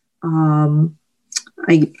 So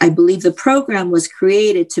I believe the program was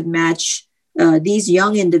created to match these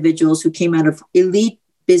young individuals who came out of elite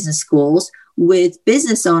business schools with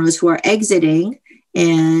business owners who are exiting,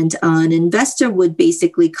 and an investor would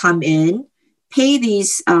basically come in, pay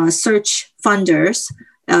these search funders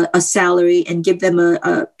a salary and give them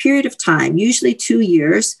a period of time, usually 2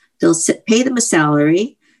 years. They'll pay them a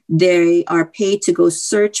salary. They are paid to go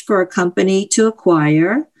search for a company to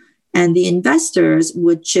acquire, and the investors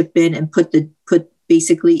would chip in and put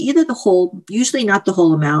basically either the whole, usually not the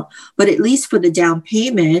whole amount, but at least for the down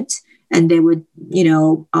payment. And they would,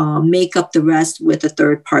 make up the rest with a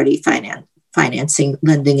third-party financing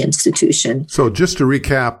lending institution. So just to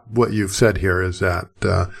recap what you've said here is that,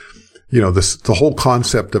 the whole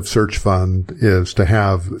concept of search fund is to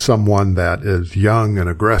have someone that is young and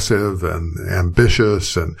aggressive and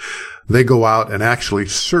ambitious, and they go out and actually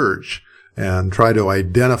search and try to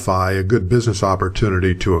identify a good business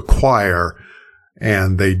opportunity to acquire.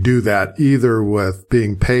 And they do that either with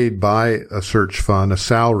being paid by a search fund, a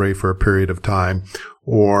salary for a period of time,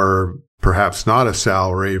 or perhaps not a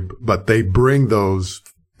salary, but they bring those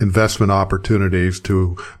investment opportunities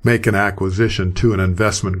to make an acquisition to an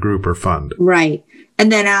investment group or fund. Right.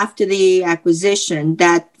 And then after the acquisition,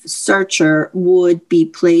 that searcher would be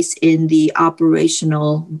placed in the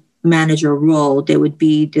operational manager role. They would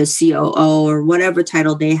be the COO or whatever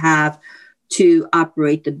title they have to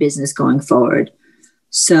operate the business going forward.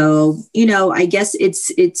 So, I guess it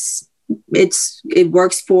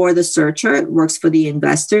works for the searcher, it works for the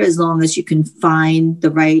investor, as long as you can find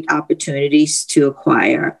the right opportunities to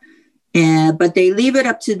acquire. But they leave it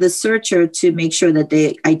up to the searcher to make sure that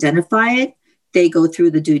they identify it. They go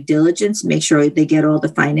through the due diligence, make sure they get all the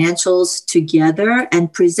financials together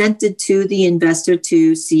and present it to the investor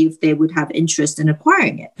to see if they would have interest in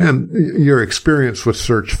acquiring it. And your experience with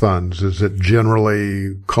search funds, does it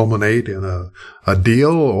generally culminate in a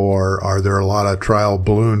deal, or are there a lot of trial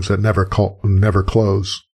balloons that never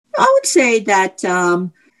close? I would say that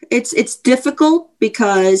it's difficult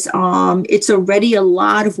because it's already a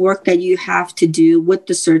lot of work that you have to do with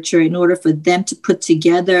the searcher in order for them to put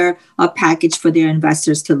together a package for their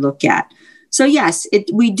investors to look at. So yes,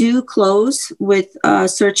 we do close with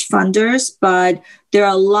search funders, but there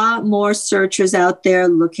are a lot more searchers out there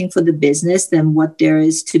looking for the business than what there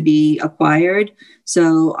is to be acquired.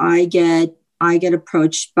 So I get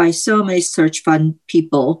approached by so many search fund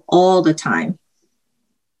people all the time.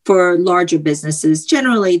 For larger businesses,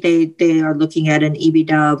 generally they are looking at an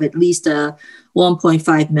EBITDA of at least a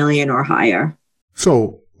 1.5 million or higher.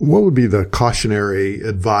 So what would be the cautionary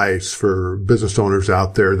advice for business owners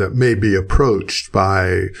out there that may be approached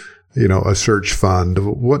by, a search fund?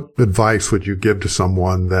 What advice would you give to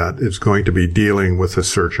someone that is going to be dealing with a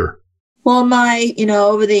searcher? Well,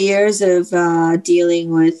 over the years of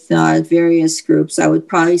dealing with various groups, I would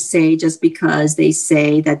probably say just because they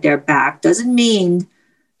say that they're back doesn't mean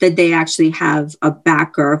that they actually have a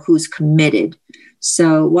backer who's committed.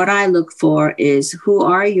 So what I look for is, who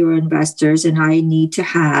are your investors? And I need to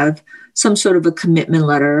have some sort of a commitment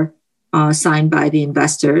letter signed by the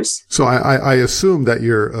investors. So I assume that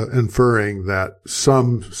you're inferring that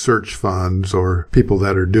some search funds or people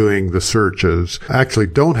that are doing the searches actually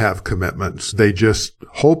don't have commitments. They just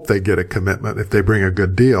hope they get a commitment if they bring a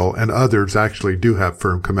good deal, and others actually do have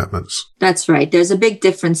firm commitments. That's right. There's a big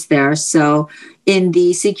difference there. So in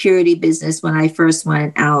the security business, when I first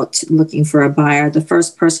went out looking for a buyer, the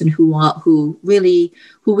first person who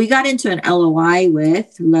we got into an LOI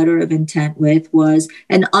with, letter of intent with, was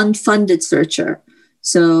an unfunded searcher.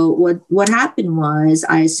 So what happened was,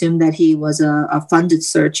 I assumed that he was a funded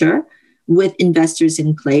searcher with investors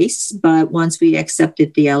in place. But once we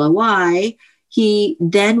accepted the LOI, he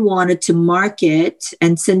then wanted to market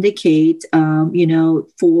and syndicate,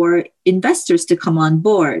 for investors to come on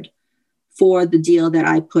board for the deal that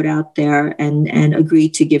I put out there, and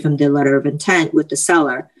agreed to give him the letter of intent with the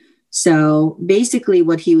seller. So basically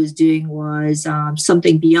what he was doing was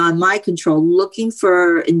something beyond my control, looking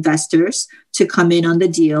for investors to come in on the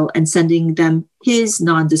deal and sending them his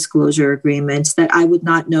non-disclosure agreements that I would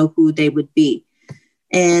not know who they would be.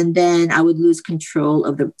 And then I would lose control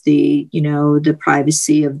of the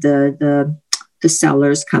privacy of the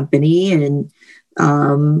seller's company. And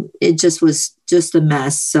it just was just a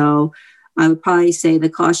mess. So I would probably say the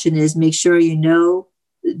caution is, make sure you know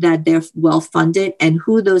that they're well funded and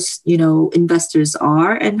who those, investors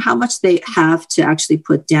are and how much they have to actually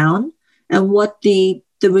put down, and what the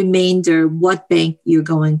remainder, what bank you're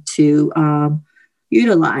going to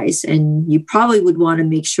utilize. And you probably would want to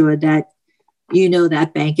make sure that you know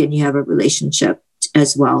that bank and you have a relationship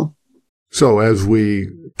as well. So as we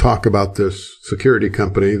talk about this security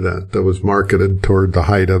company that was marketed toward the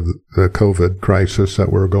height of the COVID crisis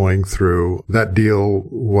that we're going through, that deal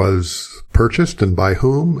was purchased, and by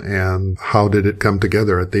whom, and how did it come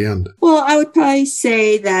together at the end? Well, I would probably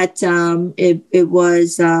say that it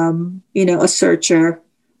was, a searcher,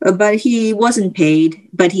 but he wasn't paid,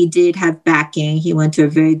 but he did have backing. He went to a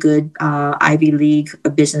very good Ivy League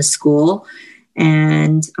business school.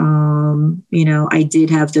 And, I did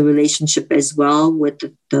have the relationship as well with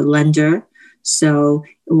the lender. So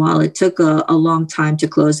while it took a long time to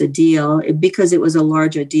close a deal, because it was a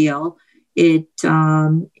larger deal, it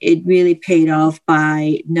really paid off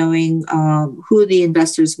by knowing who the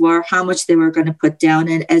investors were, how much they were going to put down,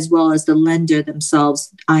 and as well as the lender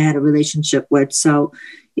themselves I had a relationship with. So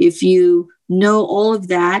if you know all of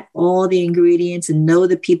that, all the ingredients, and know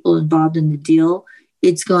the people involved in the deal,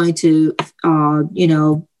 it's going to,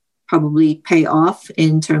 probably pay off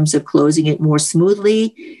in terms of closing it more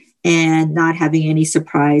smoothly and not having any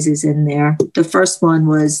surprises in there. The first one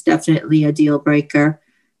was definitely a deal breaker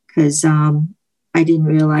because I didn't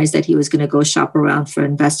realize that he was going to go shop around for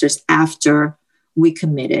investors after we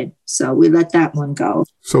committed. So we let that one go.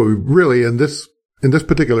 So really, in this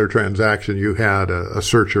particular transaction, you had a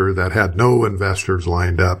searcher that had no investors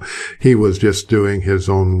lined up. He was just doing his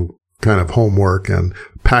own kind of homework and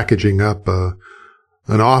packaging up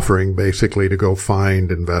an offering basically to go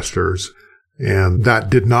find investors. And that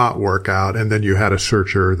did not work out. And then you had a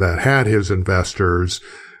searcher that had his investors,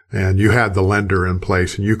 and you had the lender in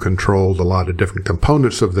place, and you controlled a lot of different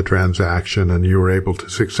components of the transaction, and you were able to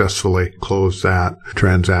successfully close that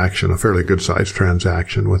transaction, a fairly good sized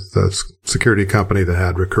transaction with the security company that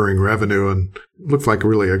had recurring revenue and looked like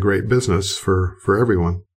really a great business for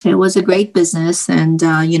everyone. It was a great business. And,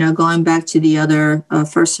 going back to the other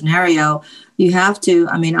first scenario,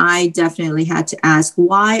 I definitely had to ask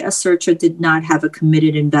why a searcher did not have a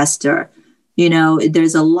committed investor.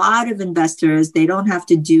 There's a lot of investors. They don't have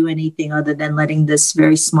to do anything other than letting this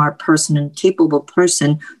very smart person and capable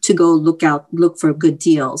person to go look for good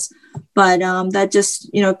deals. But that just,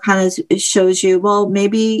 kind of shows you, well,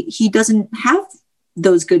 maybe he doesn't have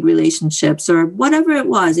those good relationships or whatever it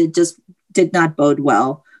was. It just did not bode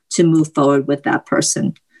well to move forward with that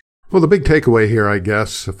person. Well, the big takeaway here, I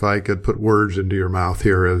guess, if I could put words into your mouth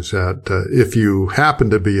here, is that if you happen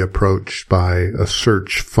to be approached by a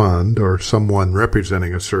search fund or someone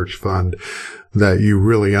representing a search fund, that you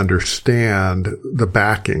really understand the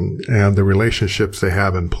backing and the relationships they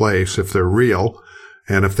have in place, if they're real.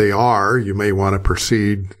 And if they are, you may want to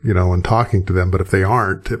proceed, in talking to them. But if they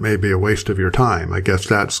aren't, it may be a waste of your time. I guess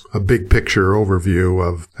that's a big picture overview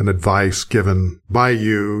of an advice given by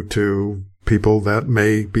you to people that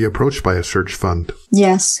may be approached by a search fund.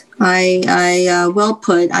 Yes, I well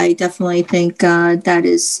put. I definitely think that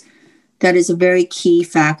that is a very key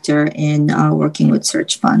factor in working with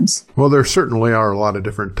search funds. Well, there certainly are a lot of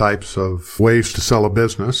different types of ways to sell a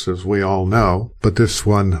business, as we all know. But this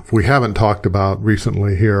one we haven't talked about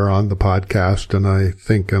recently here on the podcast. And I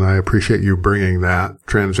think, and I appreciate you bringing that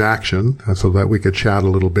transaction so that we could chat a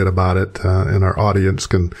little bit about it and our audience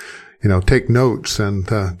can take notes and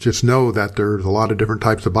just know that there's a lot of different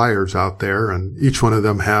types of buyers out there, and each one of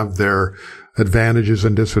them have their advantages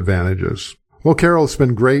and disadvantages. Well, Carol, it's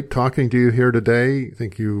been great talking to you here today. I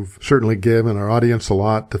think you've certainly given our audience a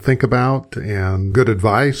lot to think about and good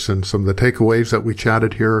advice and some of the takeaways that we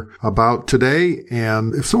chatted here about today.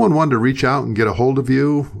 And if someone wanted to reach out and get a hold of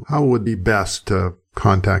you, how would be best to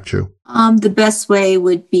contact you? The best way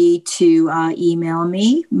would be to email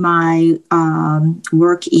me. My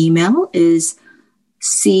work email is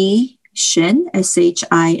cshin, SHIN,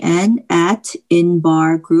 at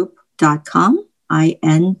inbargroup.com,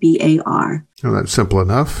 INBAR. Oh, that's simple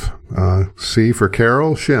enough. C for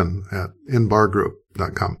Carol, Shin at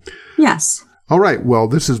inbargroup.com. Yes. All right. Well,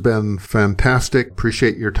 this has been fantastic.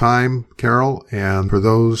 Appreciate your time, Carol. And for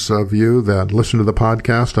those of you that listen to the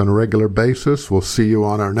podcast on a regular basis, we'll see you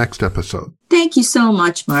on our next episode. Thank you so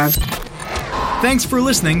much, Marv. Thanks for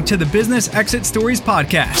listening to the Business Exit Stories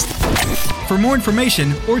podcast. For more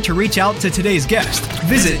information or to reach out to today's guest,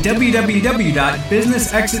 visit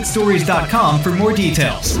www.businessexitstories.com for more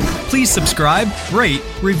details. Please subscribe, rate,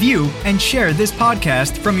 review, and share this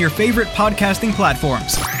podcast from your favorite podcasting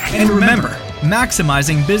platforms. And remember,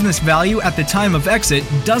 maximizing business value at the time of exit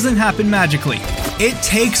doesn't happen magically. It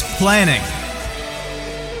takes planning.